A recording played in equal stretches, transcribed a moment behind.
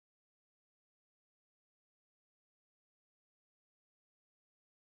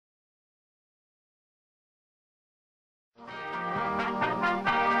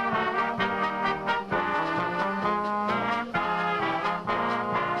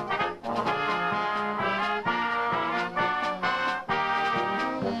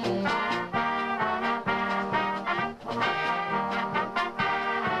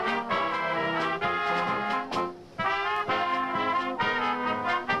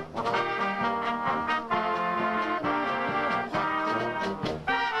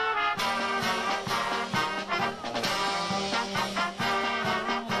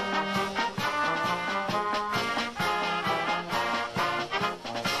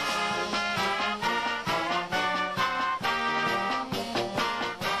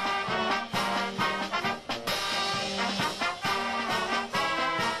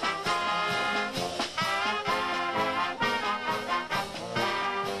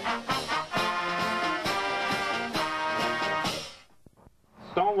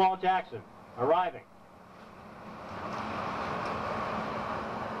Stonewall Jackson, arriving.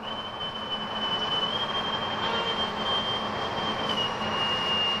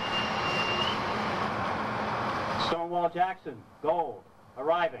 Stonewall Jackson, gold,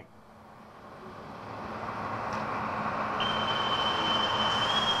 arriving.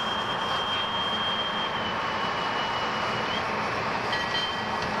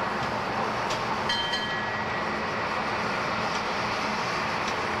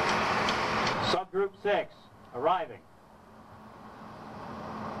 Subgroup 6, arriving.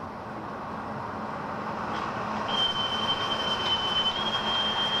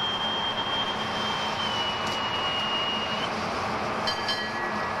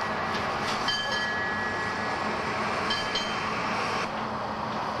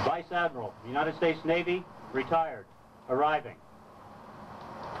 Vice Admiral, United States Navy, retired, arriving.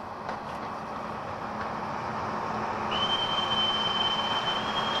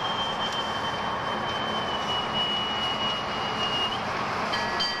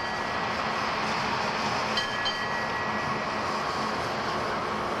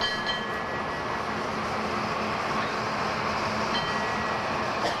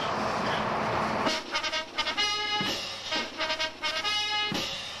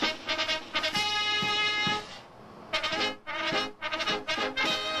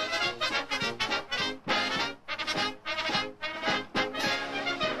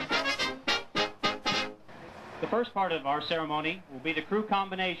 The first part of our ceremony will be the crew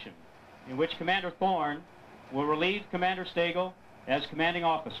combination, in which Commander Thorne will relieve Commander Stagel as commanding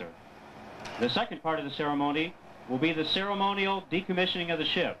officer. The second part of the ceremony will be the ceremonial decommissioning of the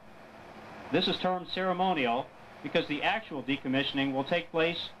ship. This is termed ceremonial because the actual decommissioning will take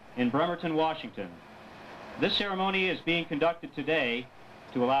place in Bremerton, Washington. This ceremony is being conducted today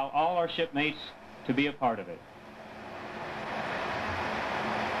to allow all our shipmates to be a part of it.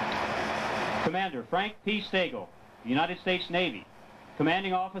 Commander Frank P. Stagel, United States Navy,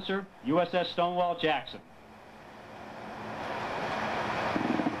 Commanding Officer, USS Stonewall Jackson.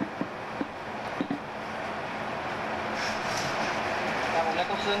 Admiral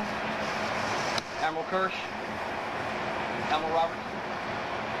Nicholson, Admiral Kirsch, Admiral Robertson,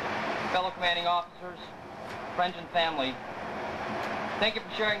 fellow commanding officers, friends and family, thank you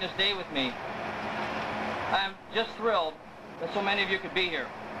for sharing this day with me. I am just thrilled that so many of you could be here.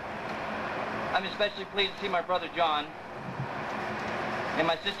 I'm especially pleased to see my brother John and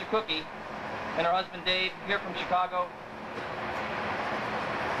my sister Cookie and her husband Dave here from Chicago.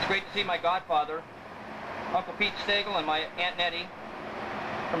 It's great to see my godfather, Uncle Pete Stagel, and my Aunt Nettie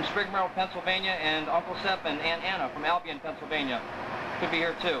from Springmerrill, Pennsylvania, and Uncle Sepp and Aunt Anna from Albion, Pennsylvania could be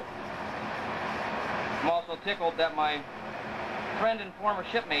here too. I'm also tickled that my friend and former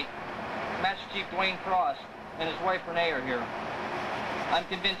shipmate, Master Chief Dwayne Frost, and his wife Renee are here. I'm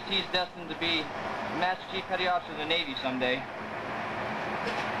convinced he's destined to be Master Chief Petty Officer of the Navy someday.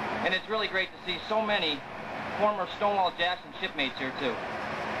 And it's really great to see so many former Stonewall Jackson shipmates here too.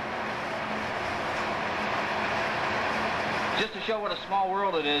 Just to show what a small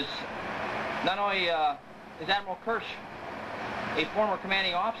world it is, not only is Admiral Kirsch a former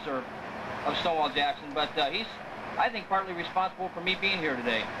commanding officer of Stonewall Jackson, but he's, I think, partly responsible for me being here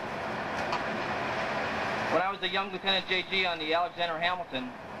today. When I was a young Lieutenant JG on the Alexander Hamilton,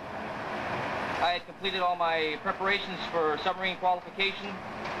 I had completed all my preparations for submarine qualification,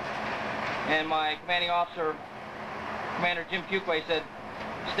 and my commanding officer, Commander Jim Fuquay, said,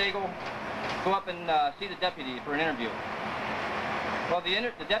 "Stagel, go up and see the deputy for an interview." Well,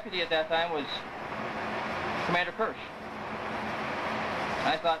 the deputy at that time was Commander Kirsch.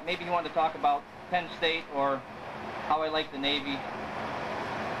 I thought maybe he wanted to talk about Penn State or how I liked the Navy,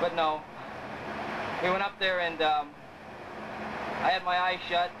 but no. We went up there and I had my eyes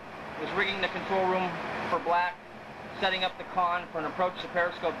shut, was rigging the control room for black, setting up the con for an approach to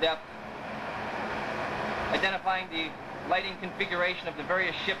periscope depth, identifying the lighting configuration of the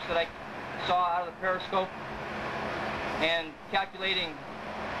various ships that I saw out of the periscope, and calculating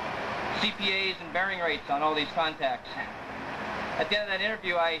CPAs and bearing rates on all these contacts. At the end of that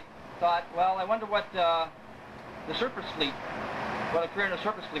interview, I thought, well, I wonder what the surface fleet, what a career in the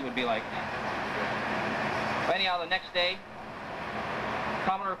surface fleet would be like. But anyhow, the next day,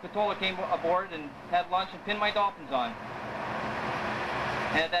 Commodore Catola came aboard and had lunch and pinned my dolphins on.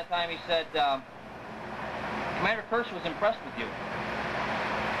 And at that time he said, "Commander Kirsch was impressed with you."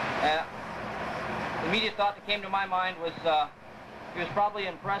 The immediate thought that came to my mind was he was probably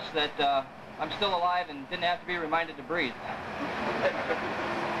impressed that I'm still alive and didn't have to be reminded to breathe.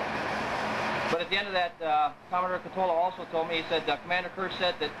 But at the end of that, Commodore Catola also told me, he said, "Commander Kirsch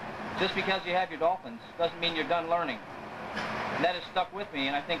said that just because you have your dolphins doesn't mean you're done learning. And that has stuck with me,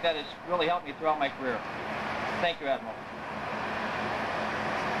 and I think that has really helped me throughout my career. Thank you, Admiral.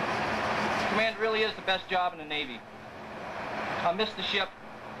 Command really is the best job in the Navy. I'll miss the ship.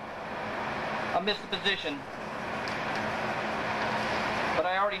 I'll miss the position. But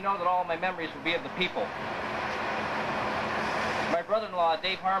I already know that all my memories will be of the people. My brother-in-law,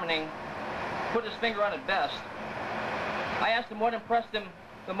 Dave Harmoning, put his finger on it best. I asked him what impressed him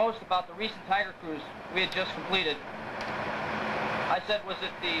the most about the recent Tiger cruise we had just completed. I said, was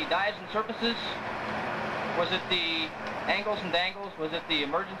it the dives and surfaces? Was it the angles and dangles? Was it the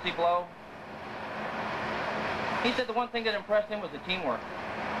emergency blow? He said the one thing that impressed him was the teamwork.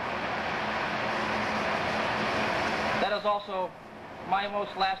 That is also my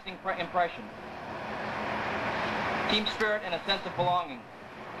most lasting impression. Team spirit and a sense of belonging.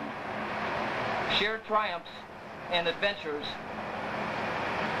 Shared triumphs and adventures.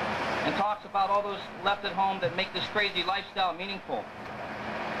 And talks about all those left at home that make this crazy lifestyle meaningful.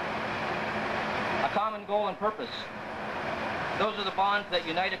 A common goal and purpose. Those are the bonds that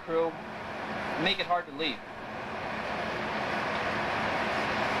unite a crew and make it hard to leave.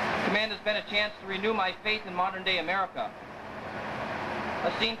 Command has been a chance to renew my faith in modern-day America.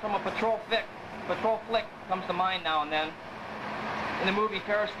 A scene from a patrol flick comes to mind now and then. In the movie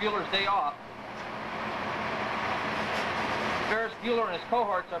Ferris Bueller's Day Off, Ferris Bueller and his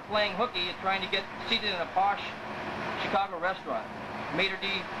cohorts are playing hooky and trying to get seated in a posh Chicago restaurant. Maitre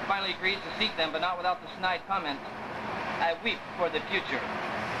d' finally agrees to seat them, but not without the snide comment, "I weep for the future."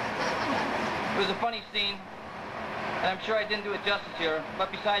 It was a funny scene, and I'm sure I didn't do it justice here,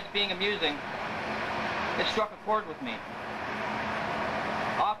 but besides being amusing, it struck a chord with me.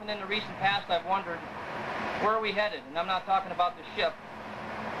 Often in the recent past I've wondered, where are we headed? And I'm not talking about the ship,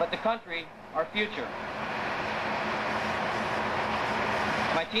 but the country, our future.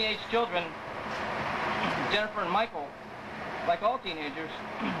 My teenage children, Jennifer and Michael, like all teenagers,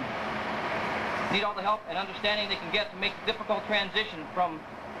 need all the help and understanding they can get to make the difficult transition from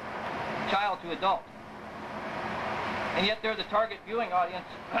child to adult. And yet they're the target viewing audience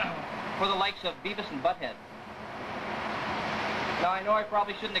for the likes of Beavis and Butthead. Now I know I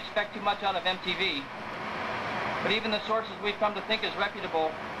probably shouldn't expect too much out of MTV, but even the sources we've come to think as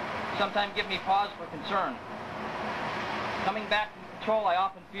reputable sometimes give me pause for concern. Coming back from patrol, I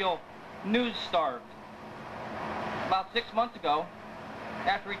often feel news-starved. About 6 months ago,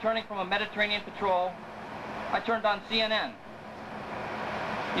 after returning from a Mediterranean patrol, I turned on CNN.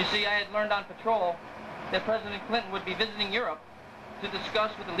 You see, I had learned on patrol that President Clinton would be visiting Europe to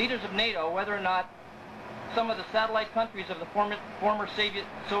discuss with the leaders of NATO whether or not some of the satellite countries of the former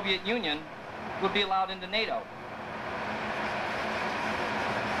Soviet Union would be allowed into NATO.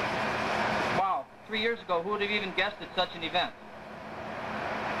 Wow, 3 years ago, who would have even guessed at such an event?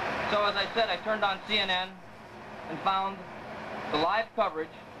 So as I said, I turned on CNN and found the live coverage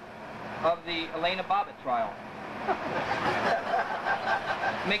of the Elena Bobbitt trial.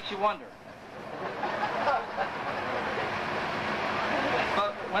 Makes you wonder.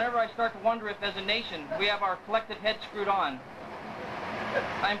 But whenever I start to wonder if as a nation we have our collective head screwed on,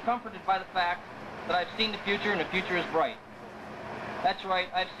 I am comforted by the fact that I've seen the future and the future is bright. That's right,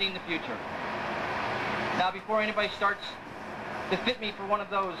 I've seen the future. Now before anybody starts to fit me for one of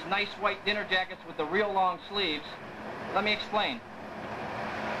those nice white dinner jackets with the real long sleeves, let me explain.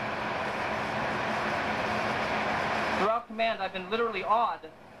 Throughout command, I've been literally awed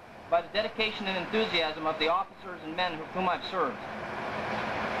by the dedication and enthusiasm of the officers and men with whom I've served.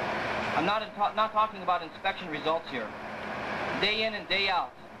 I'm not talking about inspection results here. Day in and day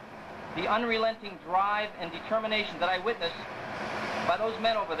out, the unrelenting drive and determination that I witness by those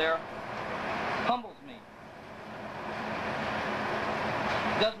men over there humbles me.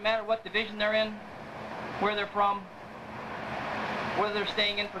 It doesn't matter what division they're in, where they're from, whether they're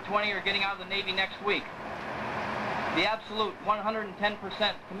staying in for 20 or getting out of the Navy next week. The absolute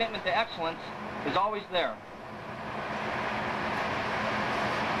 110% commitment to excellence is always there.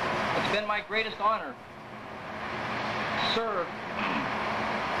 It's been my greatest honor to serve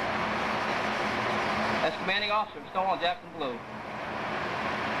as commanding officer of Stonewall Jackson Blue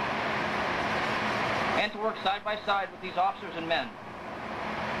and to work side by side with these officers and men.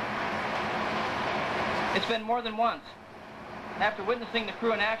 It's been more than once. After witnessing the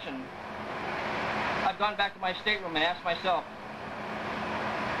crew in action, I've gone back to my stateroom and asked myself,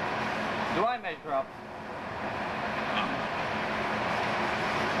 do I measure up?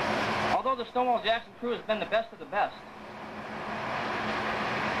 Although the Stonewall Jackson crew has been the best of the best,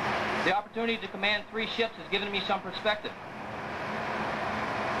 the opportunity to command 3 ships has given me some perspective.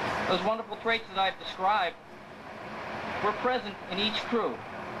 Those wonderful traits that I've described were present in each crew.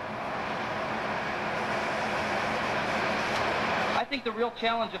 think the real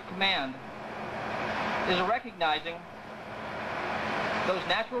challenge of command is recognizing those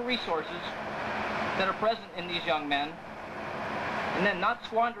natural resources that are present in these young men, and then not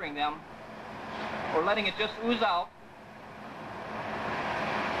squandering them or letting it just ooze out,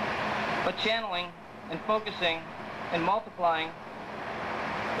 but channeling and focusing and multiplying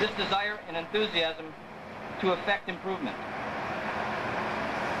this desire and enthusiasm to effect improvement.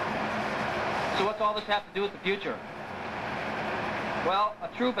 So what's all this have to do with the future? Well, a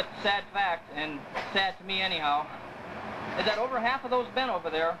true but sad fact, and sad to me anyhow, is that over half of those men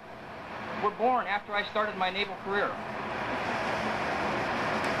over there were born after I started my naval career.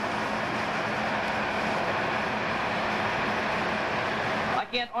 I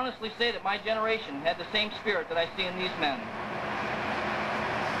can't honestly say that my generation had the same spirit that I see in these men.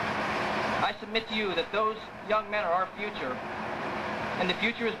 I submit to you that those young men are our future, and the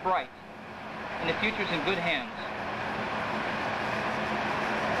future is bright, and the future is in good hands.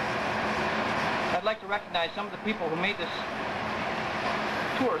 I'd like to recognize some of the people who made this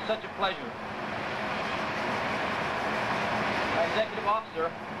tour such a pleasure. Our executive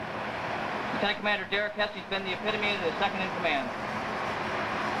officer, Lieutenant Commander Derek Hesse, has been the epitome of the second in command.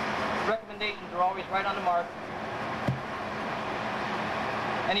 Recommendations are always right on the mark,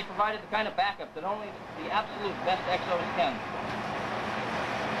 and he provided the kind of backup that only the absolute best XOs can.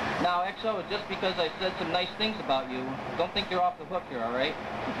 Now, XO, just because I said some nice things about you, don't think you're off the hook here, all right?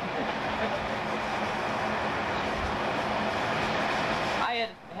 I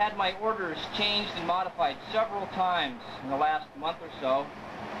had my orders changed and modified several times in the last month or so,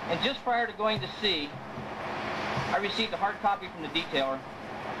 and just prior to going to sea, I received a hard copy from the detailer,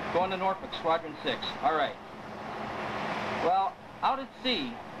 going to Norfolk, Squadron 6. All right. Well, out at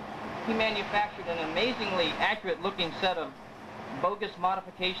sea, he manufactured an amazingly accurate-looking set of bogus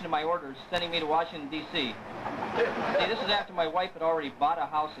modification of my orders, sending me to Washington, D.C. See, this is after my wife had already bought a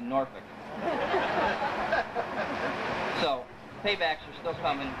house in Norfolk. So, paybacks are still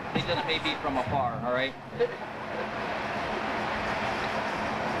coming. They just may be from afar, all right?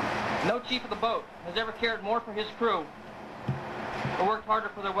 No chief of the boat has ever cared more for his crew or worked harder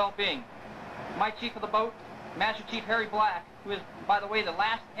for their well-being. My chief of the boat, Master Chief Harry Black, who is, by the way, the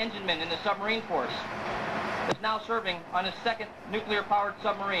last engineman in the submarine force, is now serving on his second nuclear-powered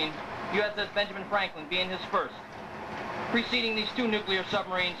submarine, USS Benjamin Franklin being his first. Preceding these two nuclear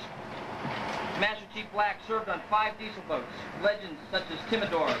submarines, Master Chief Black served on 5 diesel boats, legends such as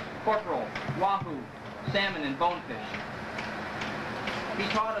Timidor, Corporal, Wahoo, Salmon, and Bonefish. He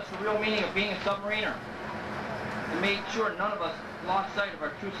taught us the real meaning of being a submariner and made sure none of us lost sight of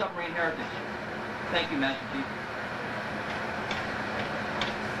our true submarine heritage. Thank you, Master Chief.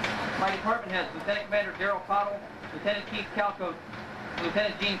 My department heads, Lieutenant Commander Darrell Cottle, Lieutenant Keith Calcote,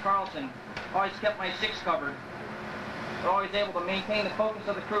 Lieutenant Gene Carlson, always kept my six covered, but always able to maintain the focus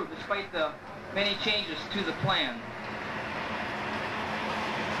of the crew despite the many changes to the plan.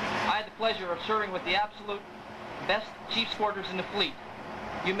 I had the pleasure of serving with the absolute best chief's quarters in the fleet.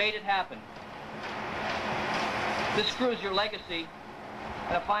 You made it happen. This crew is your legacy,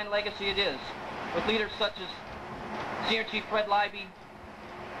 and a fine legacy it is, with leaders such as Senior Chief Fred Libby,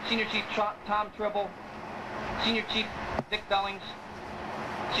 Senior Chief Tom Tribble, Senior Chief Dick Bellings,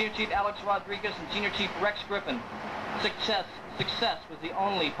 Senior Chief Alex Rodriguez, and Senior Chief Rex Griffin. Success was the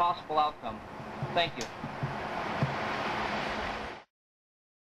only possible outcome. Thank you.